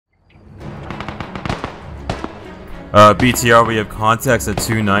BTR, we have contacts at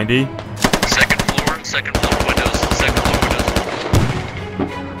 290. Second floor windows, second floor windows.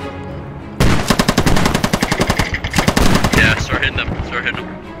 Yeah, start hitting them,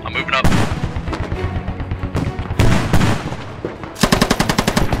 I'm moving up.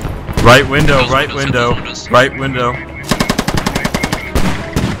 Right window, right window, right window.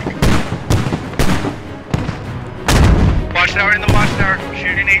 Watchtower in the watchtower.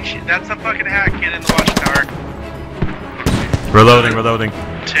 Shooting H. That's a fucking hack. Get in the watchtower. Reloading, reloading.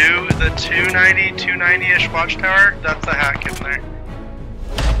 The 290-ish watchtower. That's a hack in there.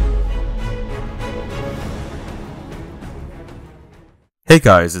 Hey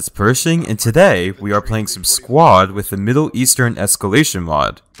guys, it's Pershing, and today we are playing some squad with the Middle Eastern Escalation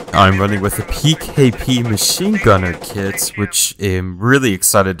Mod. I'm running with the PKP machine gunner kit, which I'm really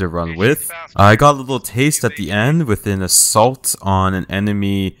excited to run with. I got a little taste at the end with an assault on an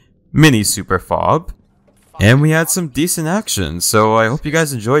enemy mini SUPERFOB, and we had some decent action, so I hope you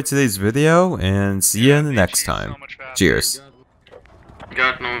guys enjoyed today's video, and see you in the next time. Cheers.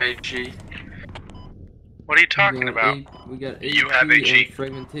 Got no HG. What are you talking about? We got You have HG.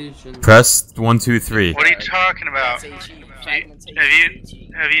 fragmentation. Press 1, 2, 3. What are you talking about? Have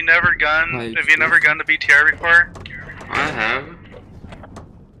you never gunned to BTR before? I have.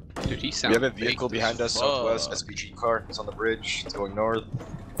 Dude, he We sounds have a vehicle behind us, southwest, SPG car. It's on the bridge. It's going north.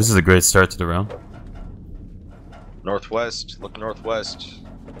 This is a great start to the round. Northwest. Look northwest.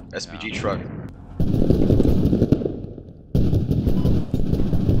 SPG truck.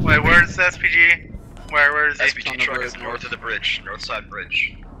 Wait, where's the SPG? Where is he? SPG truck is north of the bridge. North side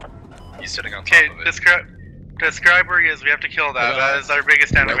bridge. He's sitting on top Okay, of it. describe where he is. We have to kill that. That is our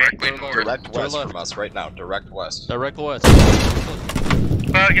biggest enemy. Direct west from us right now. Direct west. Direct west.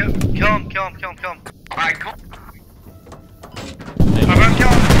 Yeah, kill him. Alright, cool. How about kill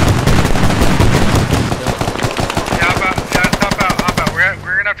him? Yeah, hop out.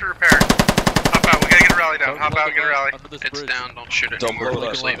 We're gonna have to repair. Hop out, we gotta get a rally down. Hop out, get a rally. It's down, don't shoot it Don't anymore, blow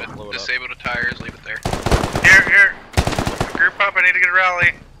it just up, leave it. don't blow it up. Disable the tires, leave it there. Here. Group up, I need to get a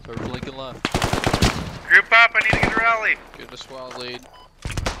rally. We're blinking left. Group up, I need to get a rally. Get the squad lead.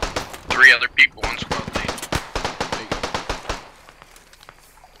 3 other people, 1 squad lead. There you go.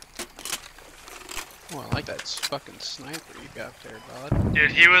 Oh, I like that fucking sniper you got there, bud.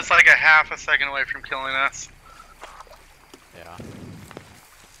 Dude, he was like a half a second away from killing us. Yeah.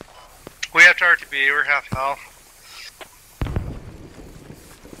 We have to RTB, we're half health.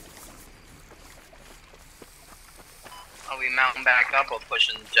 Are we mounting back up or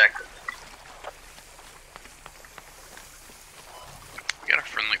pushing objective? We got a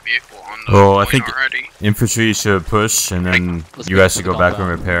friendly vehicle on the Oh, I point think already. infantry should push, and then Let's you get guys to should the go back and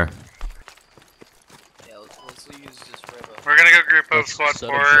compound. repair. Yeah, let's use this river. We're gonna go group up Let's squad set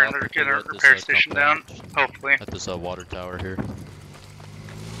 4 up and shop they're and getting a let this, repair station down. compound Hopefully. At this water tower here.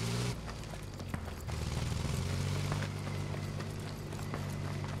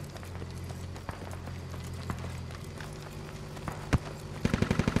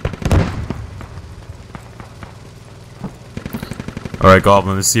 Alright,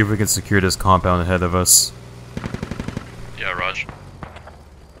 Goblin, let's see if we can secure this compound ahead of us. Yeah, Raj.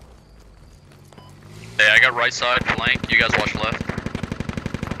 Hey, I got right side flank, you guys watch left.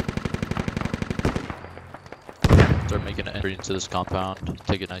 Start making an entry into this compound.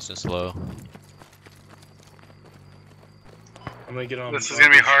 Take it nice and slow. This is gonna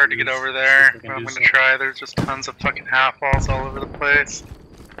be hard to get over there, but I'm gonna try. There's just tons of fucking half walls all over the place.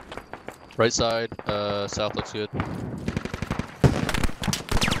 Right side, south looks good.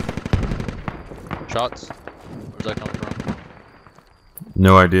 Shots? Where's that coming from?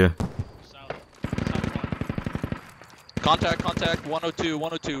 No idea. Contact, 102,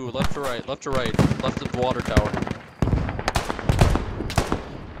 left to right, left of the water tower.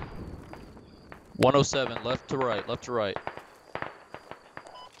 107, left to right.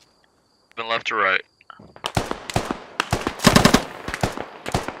 Been left to right.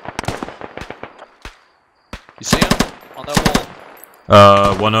 You see him? On that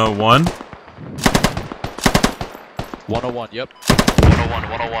wall. 101. 101, yep.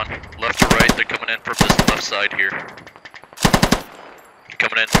 101. Left to right, they're coming in from this left side here.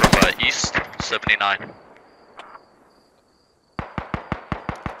 Coming in from east, 79.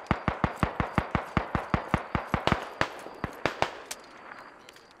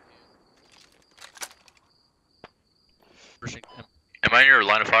 Am I in your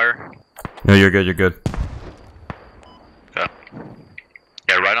line of fire? No, you're good, you're good. Okay.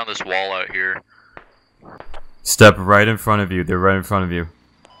 Yeah, right on this wall out here. Step right in front of you, they're right in front of you.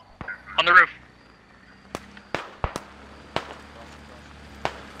 On the roof.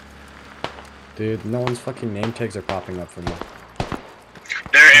 Dude, no one's fucking name tags are popping up for me.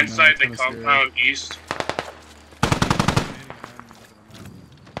 They're inside the compound east.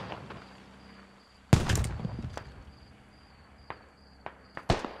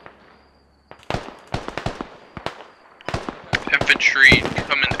 Infantry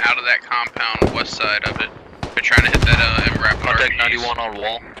coming out of that compound, west side of it. They're trying to hit that MRAP. Contact 91 on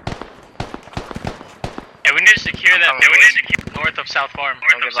wall. Yeah, we need to secure that building north of South Farm.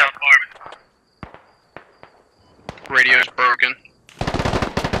 Radio's broken.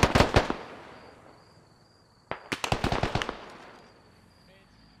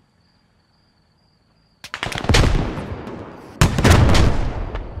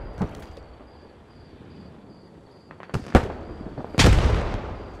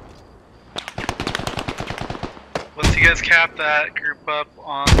 Once you guys cap that, group up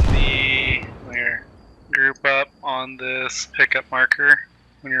on the group up on this pickup marker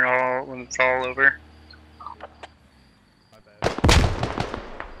when it's all over.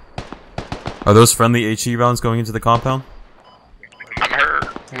 Are those friendly HE rounds going into the compound? I'm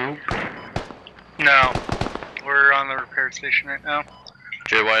hurt. Nope. No, we're on the repair station right now.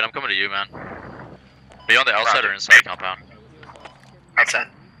 Jay White, I'm coming to you, man. Are you on the outside or inside the compound? Outside.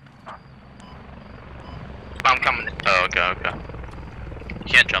 I'm coming in. Oh, okay, okay. You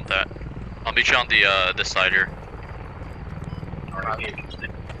can't jump that. I'll meet you on the this side here.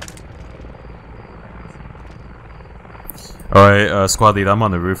 Alright, squad lead, I'm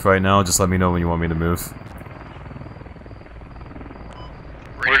on the roof right now. Just let me know when you want me to move.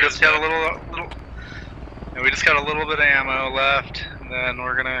 We just got we just got a little bit of ammo left, and then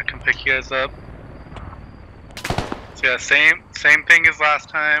we're gonna come pick you guys up. So yeah, same thing as last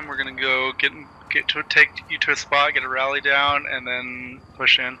time. We're gonna go take you to a spot, get a rally down, and then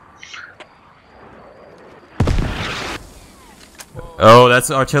push in. Oh, that's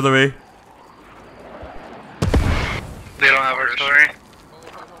artillery. They don't have artillery.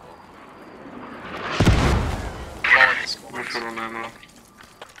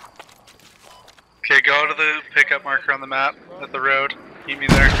 Okay, go to the pickup marker on the map at the road. Meet me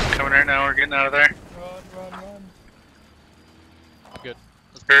there. I'm coming right now. We're getting out of there. Run. Good.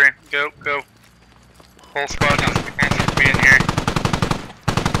 Hurry, go. Whole squad needs to be in here.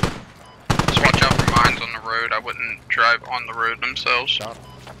 Just watch out for mines on the road. I wouldn't drive on the road themselves.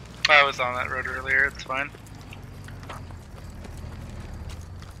 I was on that road earlier. It's fine.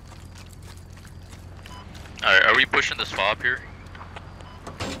 Alright, are we pushing this fob here?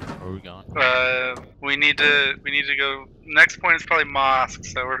 Where are we going? We need to go. Next point is probably mosque,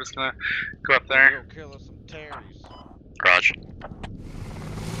 so we're just gonna go up there. Garage.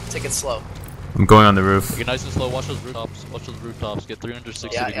 Take it slow. I'm going on the roof. Get nice and slow. Watch those rooftops. Watch those rooftops. Get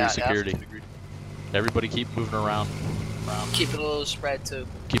 360 degree security. Everybody keep moving around. Keep it a little spread too.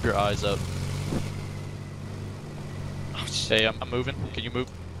 Keep your eyes up. Hey, I'm moving. Can you move?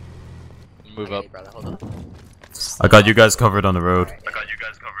 Move up. Brother, hold on. I got you guys covered on the road.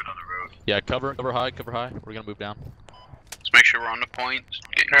 Yeah, cover high. We're gonna move down. Let's make sure we're on the point.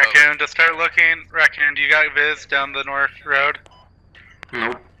 Raccoon, just start looking. Raccoon, do you got Viz down the north road?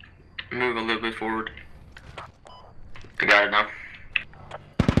 Nope. Move a little bit forward. I got it now.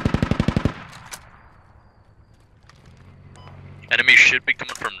 Enemy should be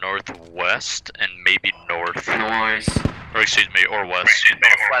coming from northwest and maybe north. Noise. Or excuse me, or west.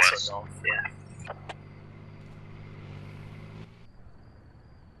 Northwest or north, yeah.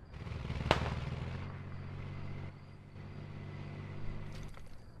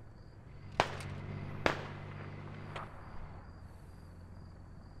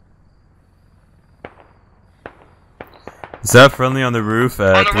 Is that friendly on the roof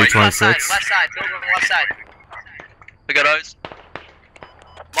at On the 326? left side, building on the left side. We got eyes.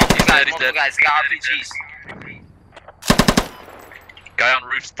 Multiple dead. guys, they got RPGs. Guy on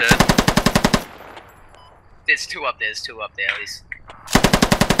roof's dead. There's two up there at least.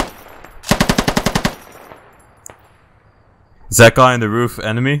 Is that guy on the roof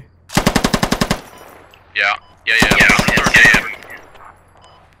enemy? Yeah.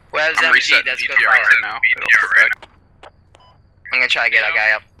 Where's I'm MG? resetting That's good VPR fire. right now. It'll perfect. I'm gonna try to get our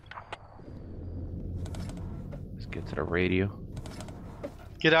guy up. Let's get to the radio.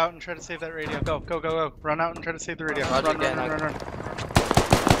 Get out and try to save that radio. Go. Run out and try to save the radio. Roger, Run.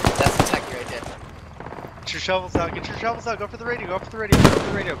 That's the techie right there. Get your shovels out. Go for the radio. Go for the radio.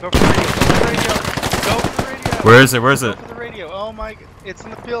 Where is it? Go for the radio. Oh my, it's in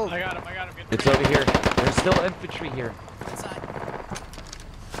the field. I got him. It's over here. There's still infantry here. Inside.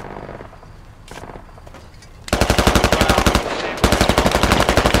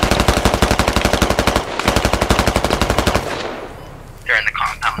 They're in the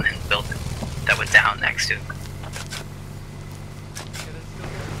compound and building. that we're down next to.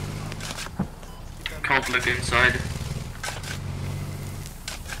 Can't look inside.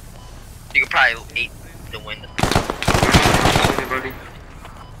 You could probably eat the window. Everybody.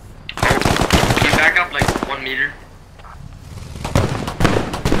 Oh, can you back up like 1 meter?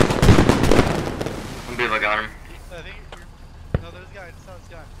 I believe I got him. I think no, there's a guy. I just saw his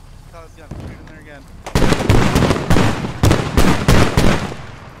gun. I saw his gun. Right in there again.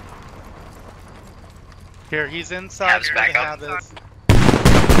 Here, he's inside where the hab is.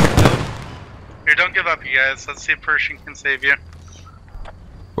 Here, don't give up, you guys. Let's see if Pershing can save you.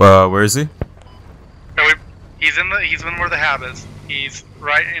 Where is he? No, he's in where the hab is. He's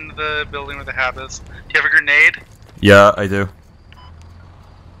right in the building where the hab is. Do you have a grenade? Yeah, I do.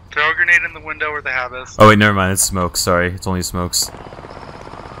 Throw a grenade in the window where the hab is. Oh wait, never mind. It's smoke. Sorry, it's only smokes.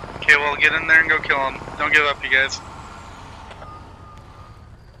 Okay, well, get in there and go kill him. Don't give up, you guys.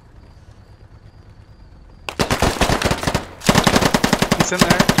 He's in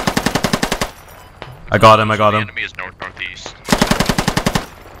there. I got him. I got The him. enemy is northeast.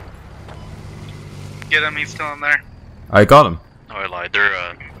 Get him. He's still in there. I got him. No, I lied.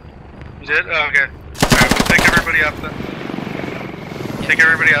 They're You did? Oh, okay. Alright, we'll pick everybody up then. Pick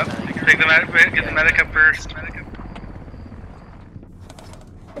everybody up. Take the medic. Get the medic up first.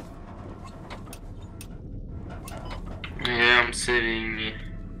 Yeah, I'm saving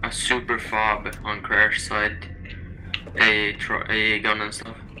a SUPERFOB on crash site. A gun and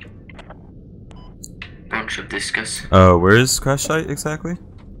stuff. Bunch of discus. Where is crash site exactly? It's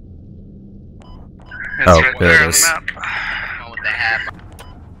Oh, right there it on is. the map. Oh, with the hab.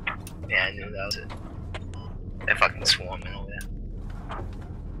 Yeah, I knew that was it. They're fucking swarming over there.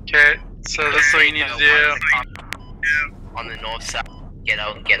 Okay, so this is what you need to do. On the north side, get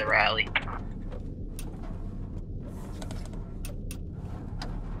out and get a rally.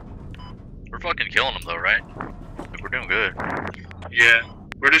 we're fucking killing them though, right? Like, we're doing good. Yeah.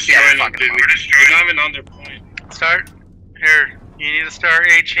 We're destroying them, dude. We're not even on their point. Start. Here, you need to start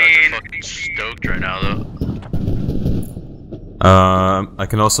Guys are 18. fucking stoked right now though. I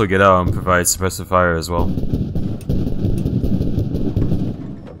can also get out and provide suppressive fire as well.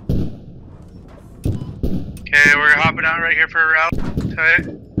 Okay, we're hopping out right here for a rally.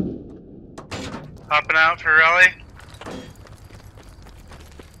 Okay. Hopping out for a rally.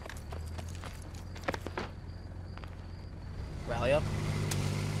 Rally up.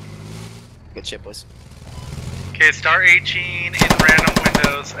 Good shit, boys. Okay, star 18 in random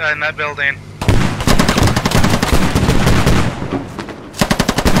windows in that building.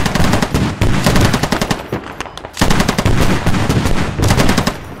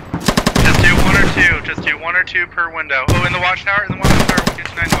 Just do one or two. Just do one or two per window. Oh, in the watchtower. In the watchtower.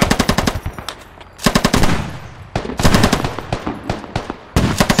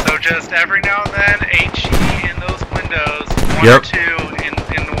 1291. So just every now and then, HE in those windows. One or two in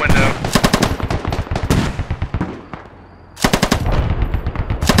the window.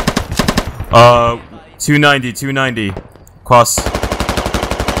 Uh, 290. Cross.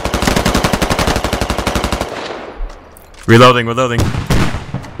 Reloading.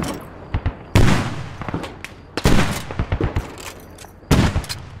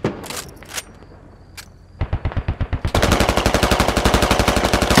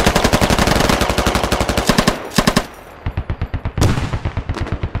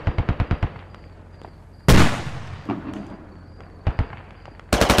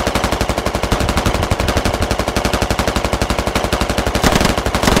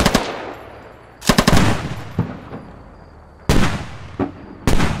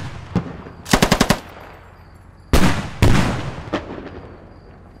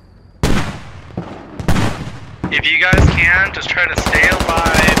 If you guys can, just try to stay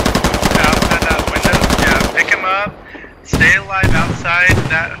alive outside that window. Yeah, pick him up. Stay alive outside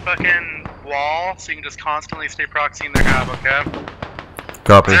that fucking wall so you can just constantly stay proxying their hab, okay?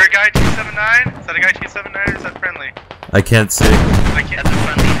 Copy. Is there a guy 279? Is that a guy 279 or is that friendly? I can't see. I can't. That's a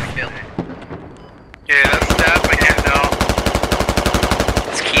friendly field. Yeah, that's Steph. I can't tell.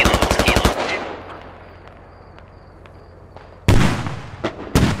 It's Kilo.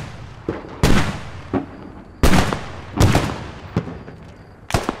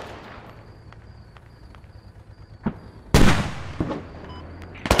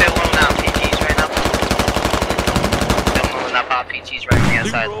 RPGs right on the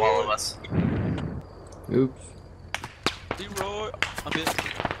outside of all of us. Oops. Leroy! I'm in.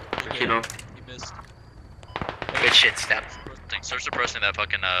 Kilo. You missed. Good shit, Step. Start suppressing that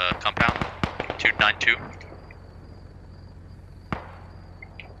fucking compound. 292.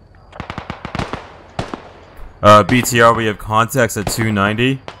 BTR, we have contacts at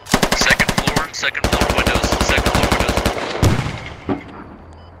 290. Second floor.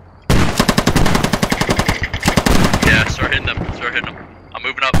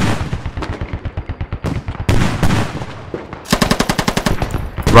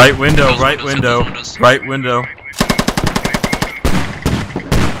 Right window, Close right windows, window, close windows. right window.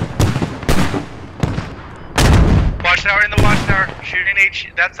 Watchtower in the watchtower. Shooting H.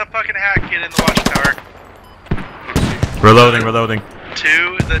 That's a fucking hack kid in the watchtower. Reloading, reloading.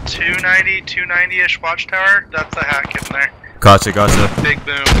 The 290-ish watchtower. That's a hack kid in there. Gotcha, gotcha. Big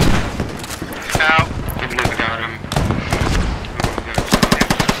boom. Out. Got him.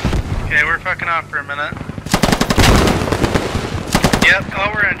 Okay, we're fucking off for a minute. Yep,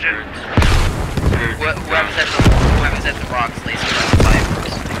 oh, we're injured. Whoever's at the rocks, laser the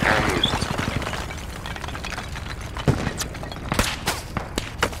fireworks.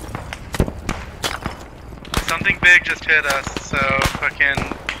 Something big just hit us, so fucking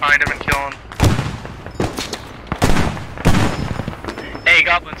find him and kill him. Hey,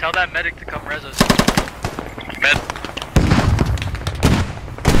 Goblin, tell that medic to come res us. Med.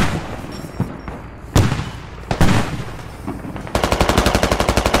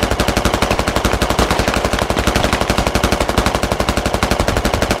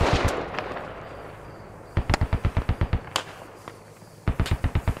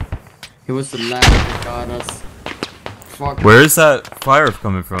 It was the lag that got us. Fuck. Where is that fire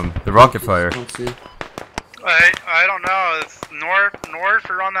coming from? The rocket fire. Don't see. I don't know. It's north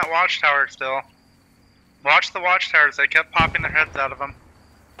or on that watchtower still. Watch the watchtowers. They kept popping their heads out of them.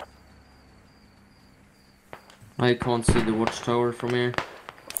 I can't see the watchtower from here.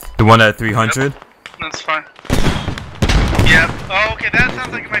 The one at 300? Yep. That's fine. Yep. Oh, okay. That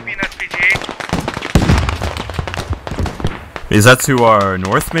sounds like it might be an SPG. Is that to our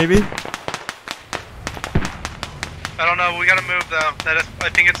north, maybe? I don't know. We gotta move though. I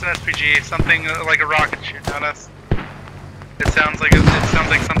think it's an SPG. Something like a rocket shooting at us. It sounds like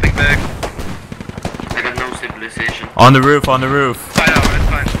something big. I got no civilization. On the roof, on the roof. I know. It's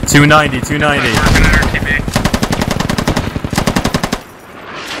fine. 290, 290. We're working at RTB.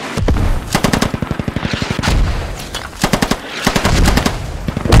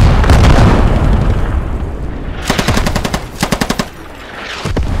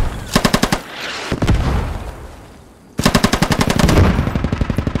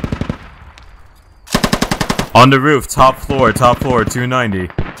 On the roof, top floor, 290.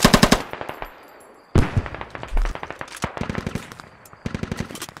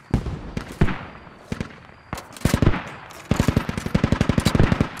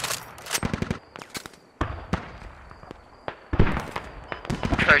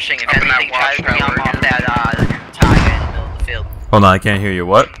 Pershing, if anything, try to bring off that target in the middle of the field. Hold on, I can't hear you.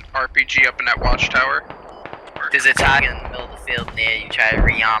 What? RPG up in that watchtower. There's a target in the middle of the field near you. Try to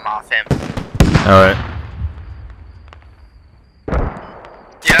re-arm off him. Alright.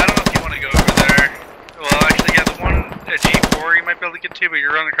 Yeah, I don't know if you want to go over there. Well, actually, yeah, the one at G4 you might be able to get to, but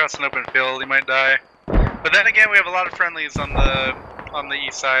you're running across an open field, you might die. But then again, we have a lot of friendlies on the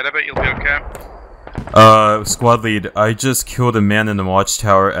east side. I bet you'll be okay. Squad lead, I just killed a man in the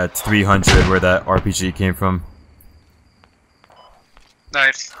watchtower at 300 where that RPG came from.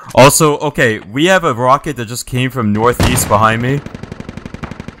 Nice. Also, okay, we have a rocket that just came from northeast behind me.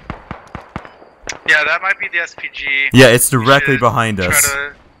 Yeah, that might be the SPG. Yeah, it's directly behind us.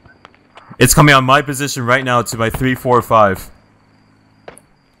 It's coming on my position right now to my 345.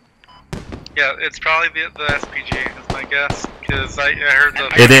 Yeah, it's probably the SPG, is my guess. Because I heard the...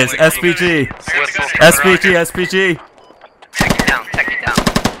 It is, SPG! SPG, SPG! Take it down, take it down.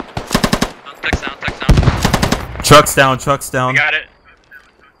 Tech's down. Truck's down, truck's down. Got it.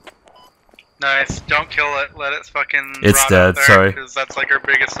 Nice, don't kill it, let it fucking It's rot dead, out there, sorry. because that's like our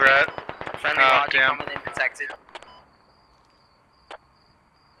biggest threat. Friendly Oh, logic damn. coming in protected.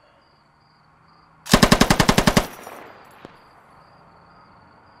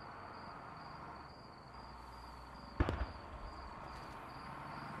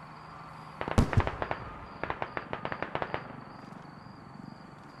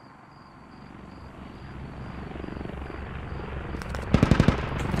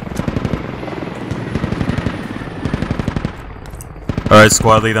 Alright,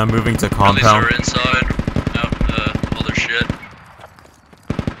 squad lead, I'm moving to compound. Friendlies are inside. All their shit.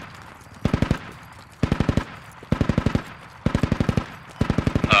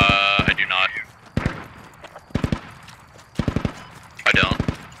 I do not. I don't.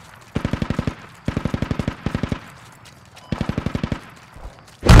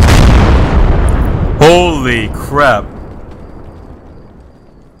 Holy crap.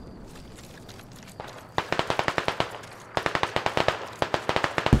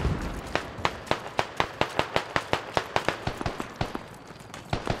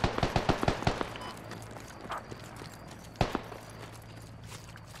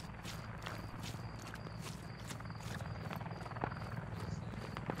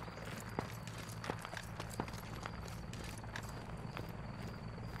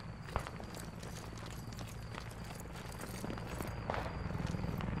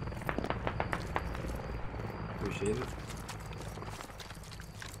 Appreciate it.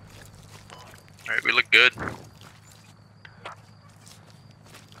 Alright, we look good.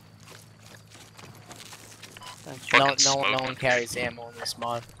 No one carries ammo in this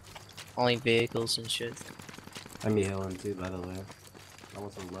mod. Only vehicles and shit. I'm healing too, by the way.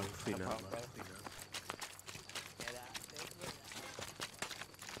 Almost a low.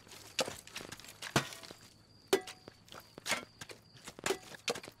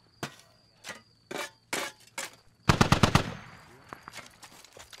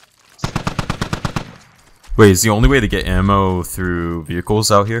 Wait, is the only way to get ammo through vehicles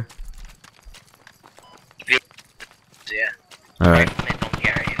out here? Yeah. Alright.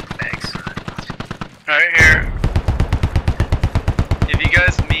 Alright, here. If you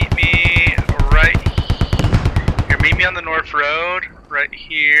guys meet me right here, meet me on the North Road, right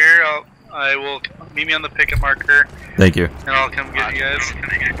here. I will meet me on the picket marker. Thank you. And I'll come get you guys.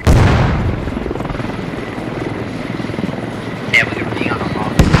 Yeah, we can be on them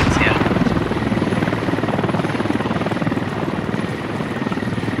all. Yeah.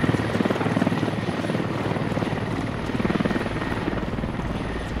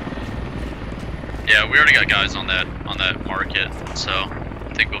 Yeah, we already got guys on that market, so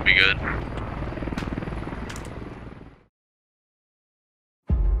I think we'll be good.